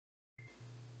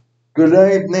Good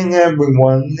evening,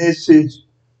 everyone. This is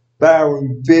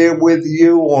Barry here with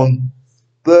you on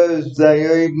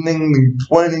Thursday evening, the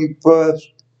 21st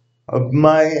of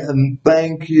May, and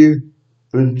thank you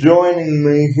for joining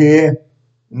me here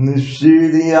in the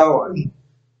studio. And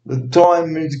the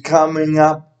time is coming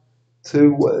up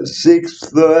to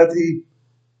 6:30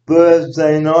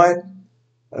 Thursday night,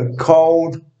 a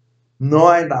cold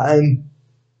night, and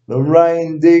the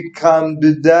rain did come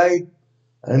today,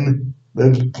 and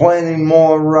there's plenty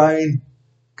more rain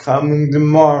coming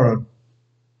tomorrow.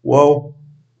 Well,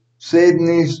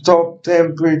 Sydney's top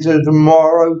temperature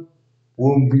tomorrow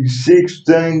will be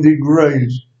 16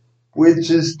 degrees, which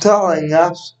is telling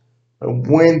us that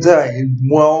winter is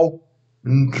well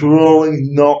and truly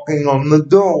knocking on the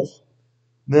door.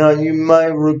 Now, you may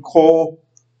recall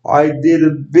I did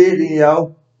a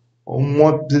video on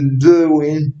what to do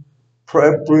in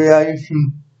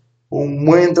preparation for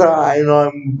winter, and I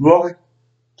would like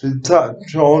to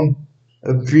touch on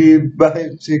a few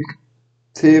basic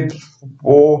tips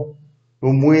for the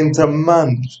winter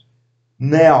months.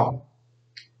 Now,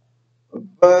 the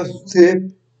first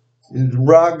tip is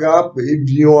rug up if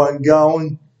you are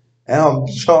going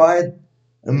outside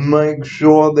and make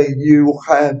sure that you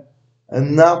have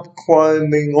enough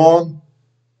clothing on,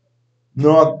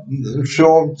 not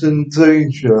shorts and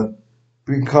t-shirt,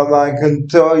 because I can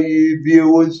tell you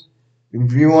viewers,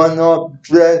 if you are not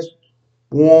dressed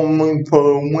warmly for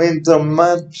the winter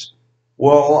months,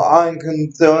 well, I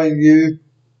can tell you,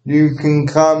 you can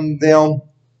come down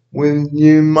with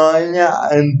pneumonia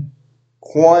and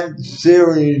quite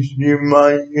serious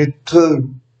pneumonia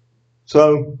too.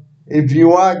 So, if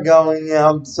you are going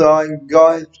outside,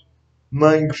 guys,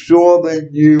 make sure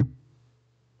that you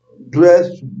dress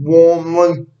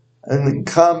warmly and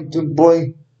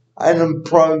comfortably and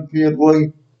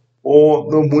appropriately for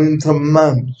the winter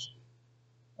months.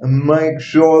 And make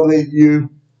sure that you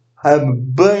have a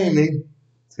beanie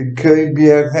to keep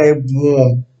your head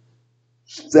warm.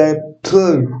 Step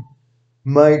 2,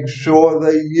 make sure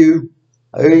that you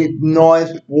eat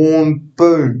nice warm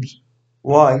foods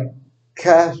like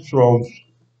casseroles,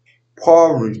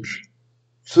 porridge,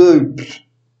 soups,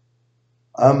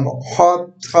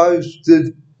 hot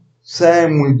toasted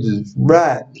sandwiches,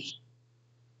 wraps,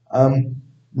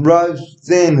 roast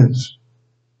dinners,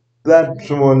 that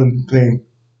sort of thing.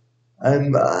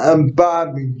 And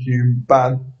barbecue,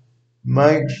 but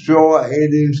make sure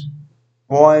it is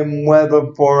fine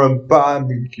weather for a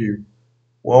barbecue.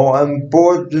 Well,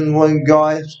 unfortunately,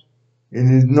 guys, it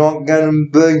is not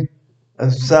going to be a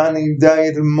sunny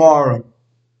day tomorrow.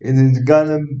 It is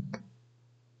going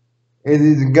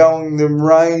to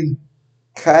rain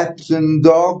cats and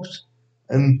dogs,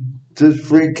 and just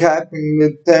recapping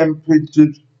the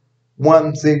temperatures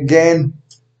once again,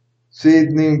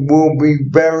 Sydney will be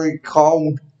very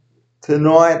cold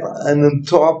tonight, and the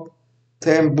top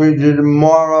temperature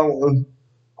tomorrow of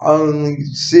only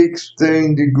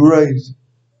 16 degrees.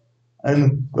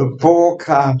 And the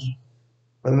forecast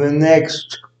for the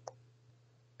next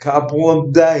couple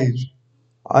of days,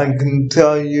 I can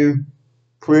tell you,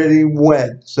 pretty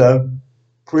wet, so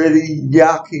pretty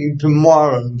yucky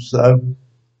tomorrow. So,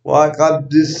 like I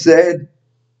just said,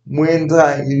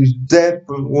 winter is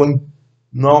definitely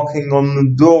knocking on the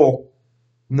door.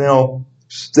 Now,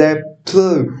 step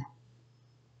 2.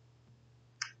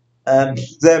 And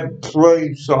step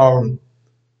 3, sorry.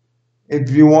 If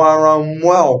you are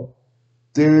unwell,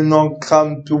 do not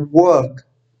come to work.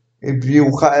 If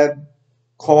you have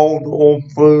cold or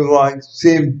flu-like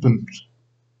symptoms,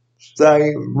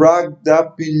 stay rugged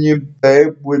up in your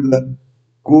bed with a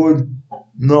good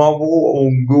novel or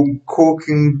good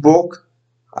cooking book,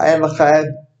 and have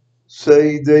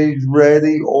CDs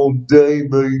ready or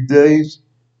DVDs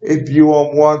if you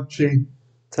are watching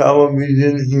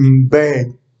television in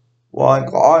bed,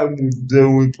 like I would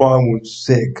do if I was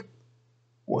sick,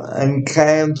 and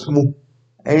cancel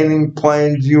any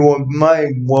plans you have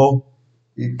made. Well,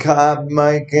 you can't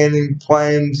make any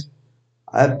plans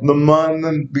at the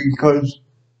moment because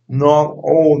not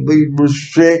all the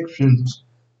restrictions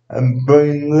have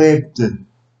been lifted.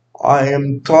 I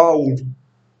am told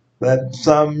that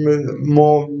some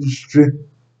more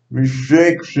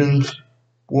restrictions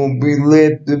will be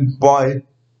lifted by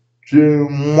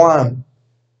June 1.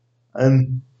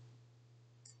 And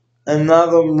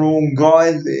another rule,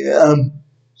 guys,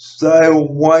 stay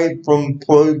away from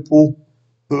people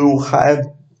who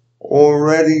have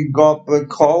already got the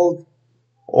cold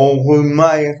or who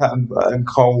may have a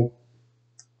cold,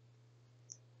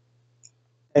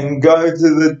 and go to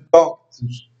the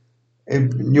doctors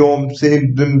if your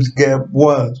symptoms get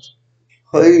worse.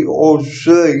 He or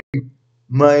she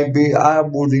may be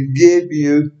able to give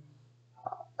you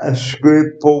a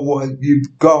script for what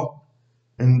you've got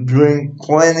and drink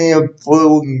plenty of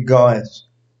fluid, guys.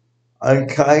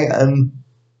 Okay, and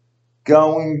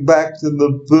going back to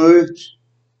the foods,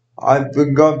 I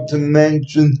forgot to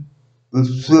mention the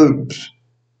soups.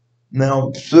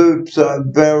 Now, soups are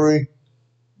very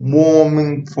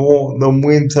warming for the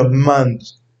winter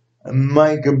months and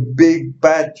make a big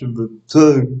batch of it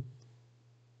too.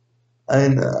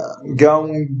 And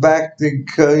going back to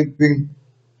keeping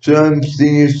germs to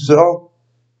yourself,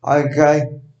 okay,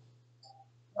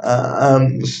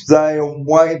 stay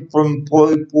away from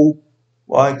people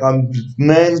like I've just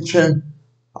mentioned,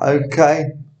 okay,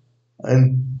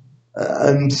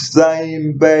 and stay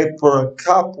in bed for a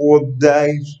couple of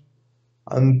days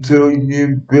until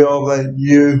you feel that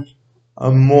you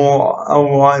are more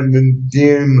alive and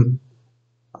human,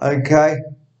 okay?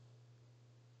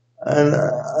 And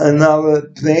another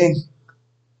thing,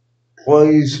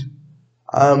 please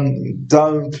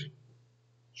don't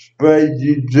spread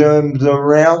your germs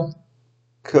around,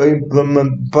 keep them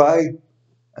at bay,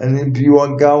 and if you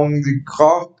are going to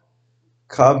cough,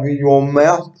 cover your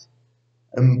mouth,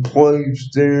 and please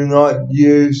do not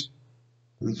use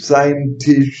the same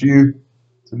tissue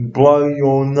to blow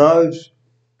your nose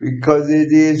because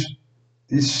it is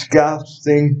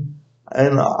disgusting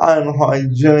and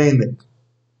unhygienic.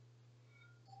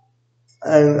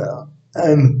 And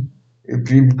and if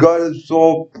you've got a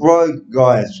sore throat,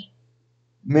 guys,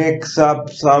 mix up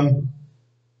some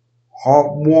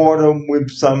hot water with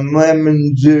some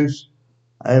lemon juice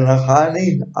and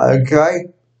honey, okay?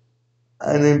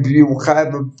 And if you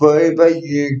have a fever,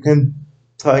 you can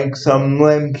take some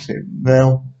Lemsip.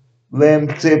 Now,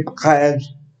 Lemsip has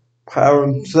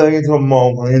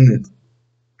paracetamol in it.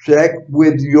 Check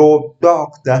with your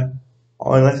doctor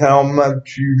on how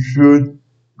much you should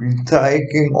be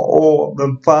taking or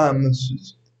the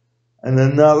pharmacist. And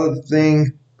another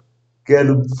thing, get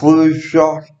a flu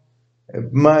shot.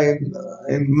 It may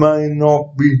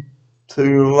not be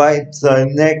too late, so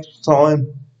next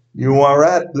time you are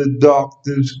at the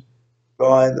doctor's,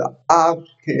 guys, ask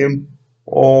him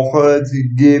or her to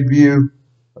give you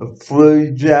a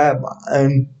flu jab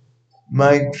and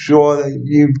make sure that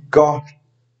you've got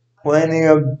plenty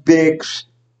of Vicks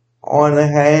on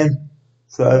hand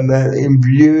so that if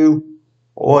you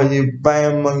or your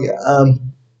family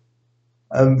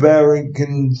are very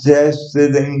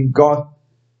congested and got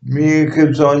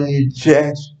mucus on your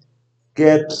chest,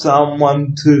 get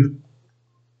someone to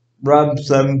rub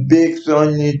some Vicks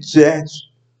on your chest,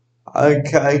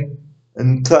 okay,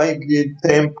 and take your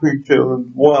temperature as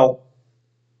well,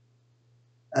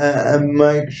 and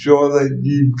make sure that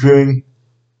you drink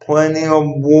plenty of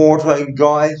water,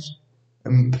 guys,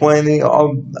 and plenty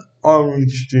of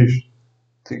orange juice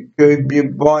to keep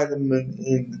your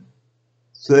vitamin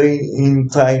C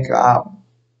intake up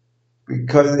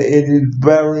because it is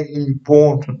very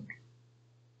important.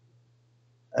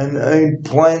 And eat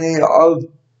plenty of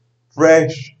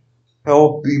fresh,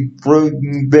 healthy fruit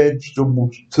and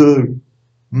vegetables too.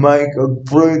 Make a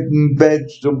fruit and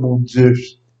vegetable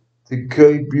juice to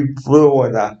keep your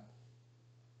fluid up.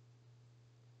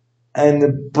 And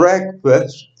at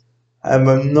breakfast, have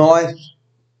a nice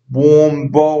warm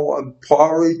bowl of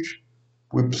porridge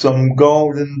with some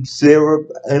golden syrup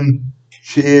and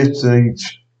chia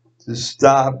seeds to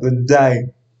start the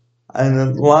day. And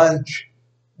at lunch,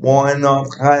 why not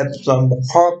have some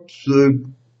hot soup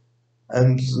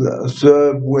and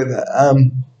serve with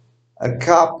a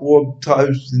couple of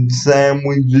toasted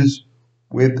sandwiches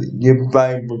with your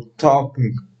favorite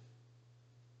topping.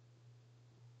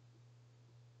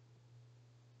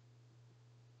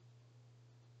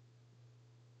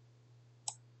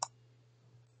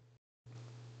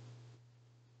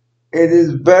 It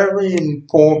is very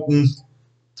important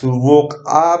to look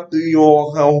after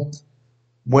your health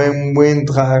when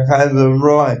winter has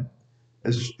arrived,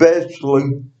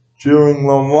 especially during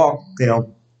the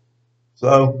lockdown.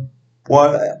 So,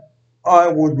 what I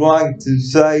would like to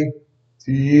say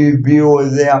to you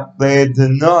viewers out there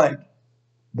tonight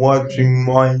watching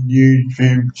my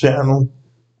YouTube channel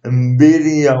and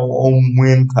video on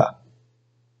winter,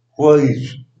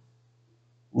 please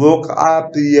look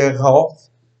after your health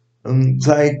and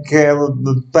take care of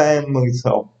the family's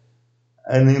health.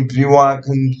 And if you are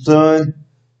concerned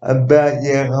about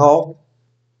your health,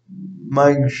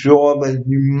 make sure that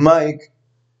you make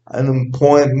an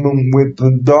appointment with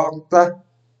the doctor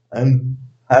and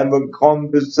have a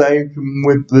conversation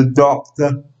with the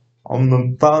doctor on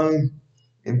the phone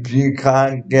if you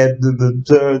can't get to the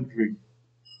surgery.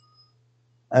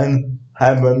 And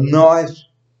have a nice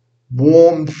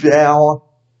warm shower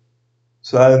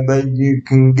so that you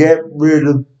can get rid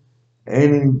of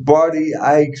any body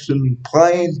aches and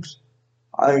pains,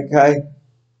 okay,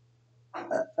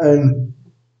 and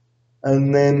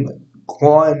then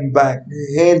climb back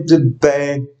into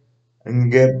bed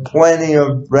and get plenty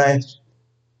of rest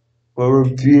for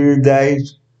a few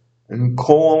days and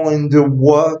call into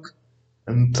work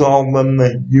and tell them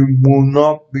that you will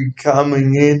not be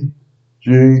coming in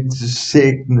due to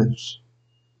sickness.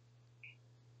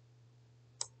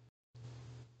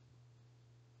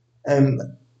 And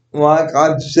like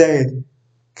I've said,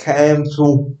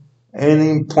 cancel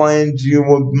any plans you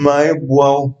have made.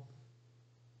 Well,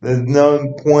 there's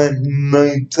no point in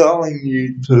me telling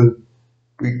you to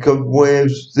because we're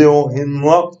still in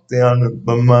lockdown at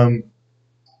the moment.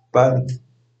 But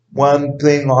one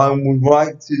thing I would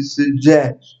like to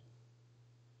suggest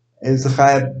is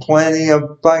have plenty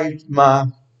of face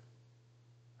masks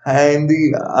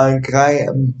handy, okay,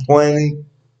 and plenty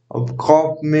of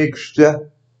cough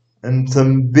mixture and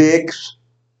some Vicks,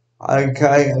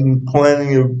 okay, and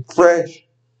plenty of fresh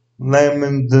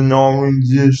lemons and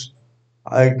oranges,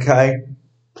 okay,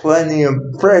 plenty of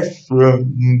fresh fruit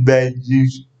and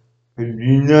veggies, because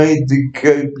you need to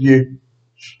keep your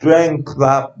strength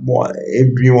up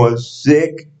if you are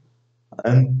sick,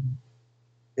 and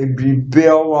if you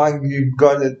feel like you've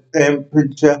got a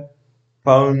temperature,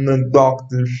 phone the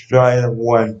doctor straight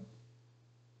away.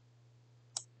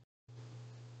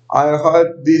 I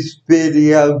hope this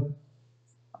video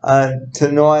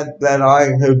tonight that I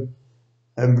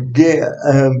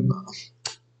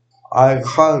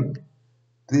hope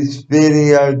this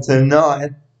video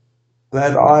tonight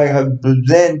that I have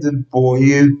presented for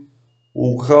you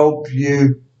will help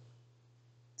you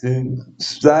to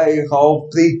stay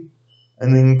healthy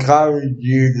and encourage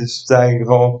you to stay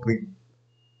healthy.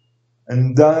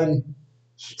 And don't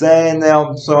stand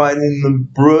outside in the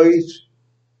breeze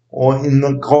or in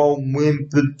the cold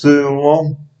wind for too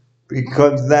long,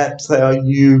 because that's how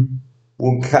you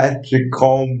will catch a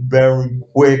cold very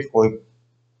quickly.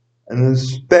 And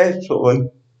especially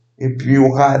if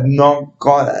you have not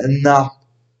got enough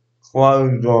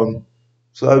clothes on.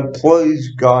 So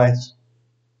please, guys,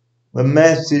 the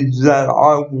message that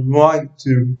I would like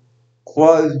to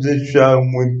close the show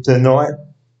with tonight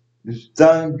is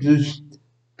don't just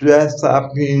dress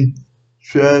up in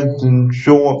shirts and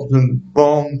shorts and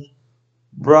thongs.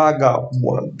 Rug up,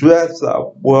 dress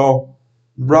up well,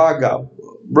 rug up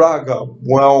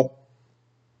well.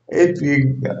 If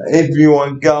you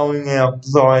are going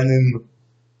outside in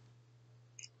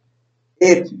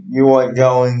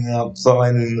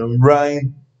the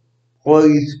rain,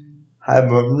 please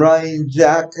have a rain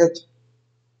jacket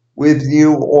with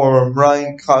you or a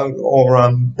raincoat or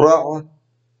umbrella.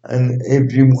 And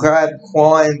if you have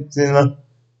clients in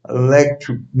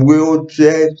electric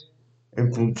wheelchairs,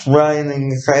 if it's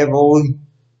raining heavily,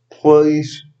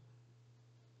 please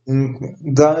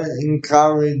don't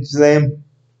encourage them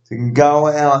to go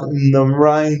out in the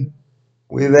rain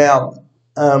without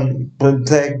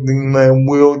protecting their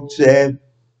wheelchair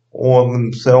or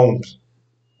themselves.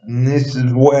 And this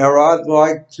is where I'd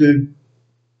like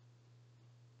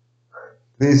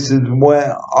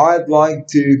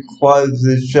to close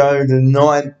the show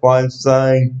tonight by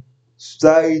saying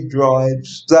stay dry,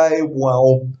 stay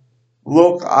well,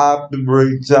 look after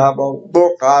each other,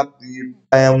 look after your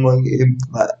family if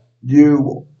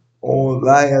you or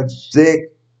they are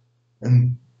sick,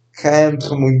 and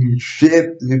cancel your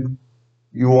shift if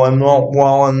you are not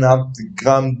well enough to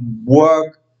come to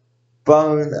work.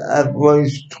 Phone at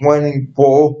least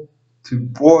 24 to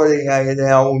 48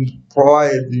 hours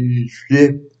prior to your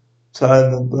shift so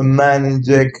that the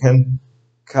manager can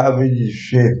cover your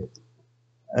shift.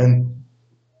 And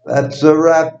that's a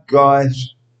wrap,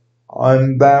 guys.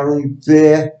 I'm Barry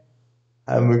Fair.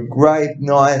 Have a great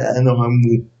night, and I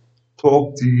will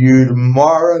talk to you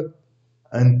tomorrow.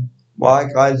 And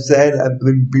like I said at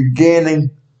the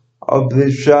beginning of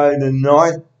the show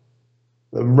tonight,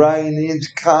 the rain is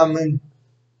coming,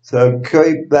 so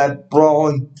keep that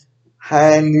blowing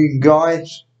handy,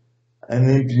 guys. And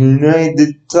if you need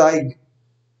to take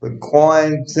the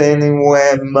clients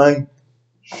anywhere, make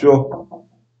sure.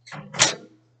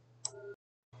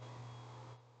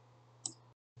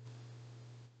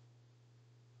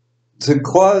 To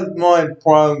close my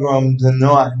program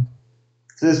tonight,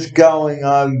 just going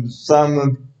over some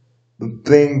of the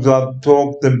things I've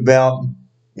talked about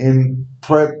in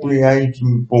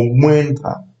preparation for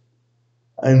winter.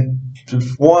 And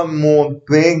just one more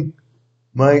thing,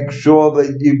 make sure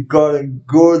that you've got a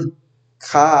good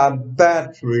car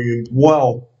battery as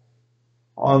well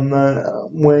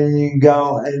when you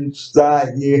go and start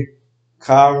your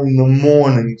car in the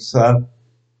morning. So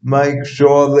make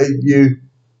sure that you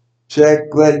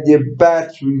check that your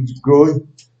battery's good,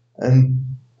 and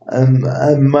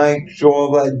make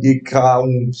sure that your car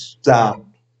will start.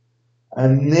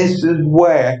 And this is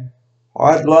where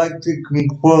I'd like to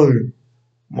conclude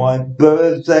my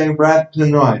Thursday wrap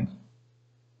tonight.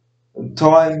 The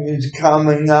time is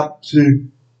coming up to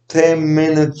 10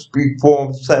 minutes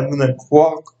before 7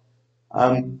 o'clock.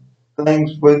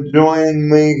 Thanks for joining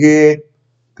me here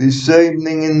this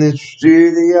evening in the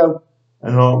studio,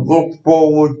 and I look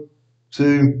forward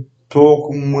to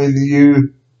talking with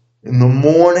you in the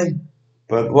morning.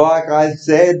 But like I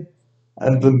said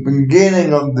at the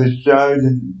beginning of the show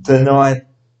tonight,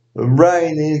 the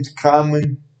rain is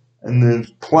coming and there's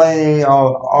plenty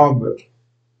of it.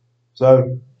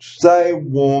 So stay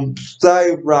warm,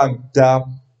 stay rugged up,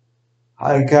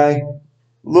 okay?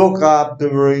 Look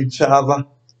after each other.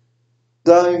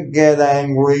 Don't get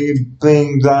angry if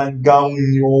things aren't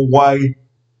going your way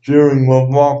during the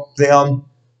lockdown.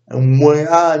 And we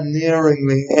are nearing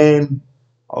the end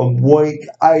of week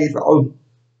 8 of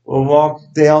the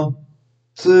lockdown.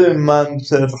 2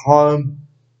 months at home.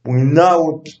 We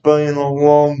know it's been a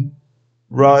long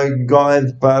road,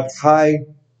 guys, but hey,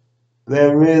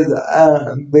 there is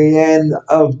the end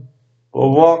of the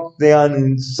lockdown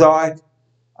in sight,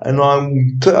 and I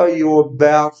will tell you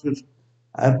about it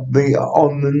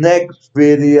on the next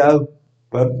video.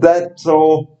 But that's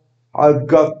all I've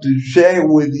got to share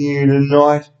with you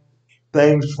tonight.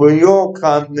 Thanks for your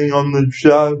company on the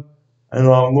show, and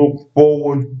I look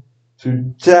forward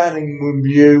to chatting with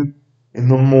you in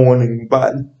the morning.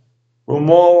 But from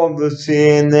all of us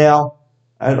here now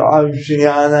at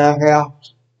Oceana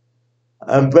House,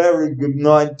 a very good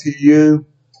night to you,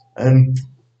 and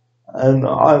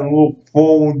I look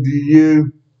forward to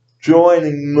you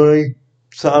joining me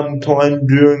sometime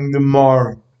during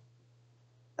tomorrow.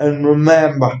 And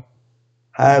remember,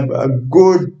 have a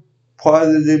good,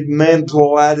 positive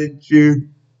mental attitude,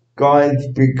 guys,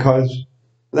 because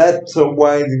that's the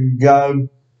way to go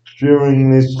during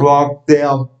this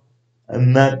lockdown.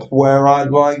 And that's where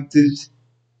I'd like to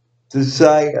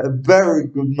say a very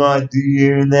good night to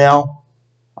you now,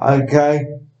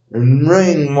 okay? And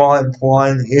ring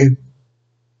Lifeline if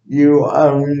you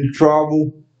are in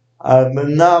trouble. The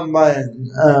number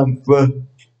for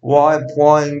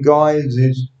Lifeline, guys,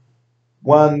 is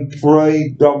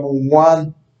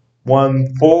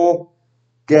 131114.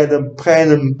 Get a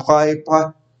pen and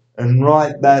paper and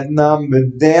write that number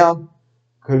down,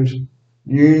 because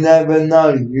you never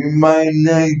know, you may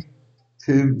need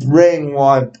to ring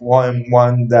Lifeline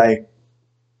one day.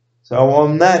 So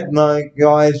on that note,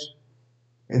 guys,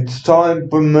 it's time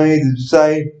for me to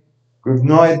say good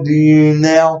night to you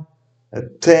now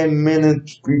at 10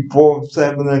 minutes before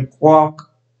 7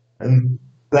 o'clock, and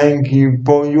thank you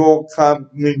for your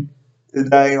company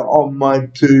today on my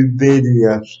 2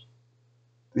 videos.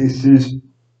 This is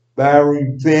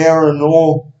Barry Fair and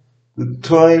all the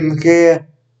team here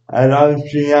at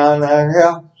Oceana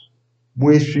House,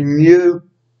 wishing you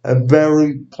a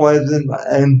very pleasant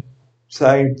and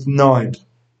safe night.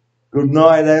 Good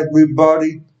night,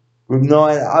 everybody. Good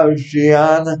night,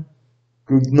 Oceana.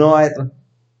 Good night,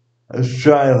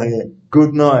 Australia.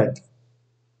 Good night.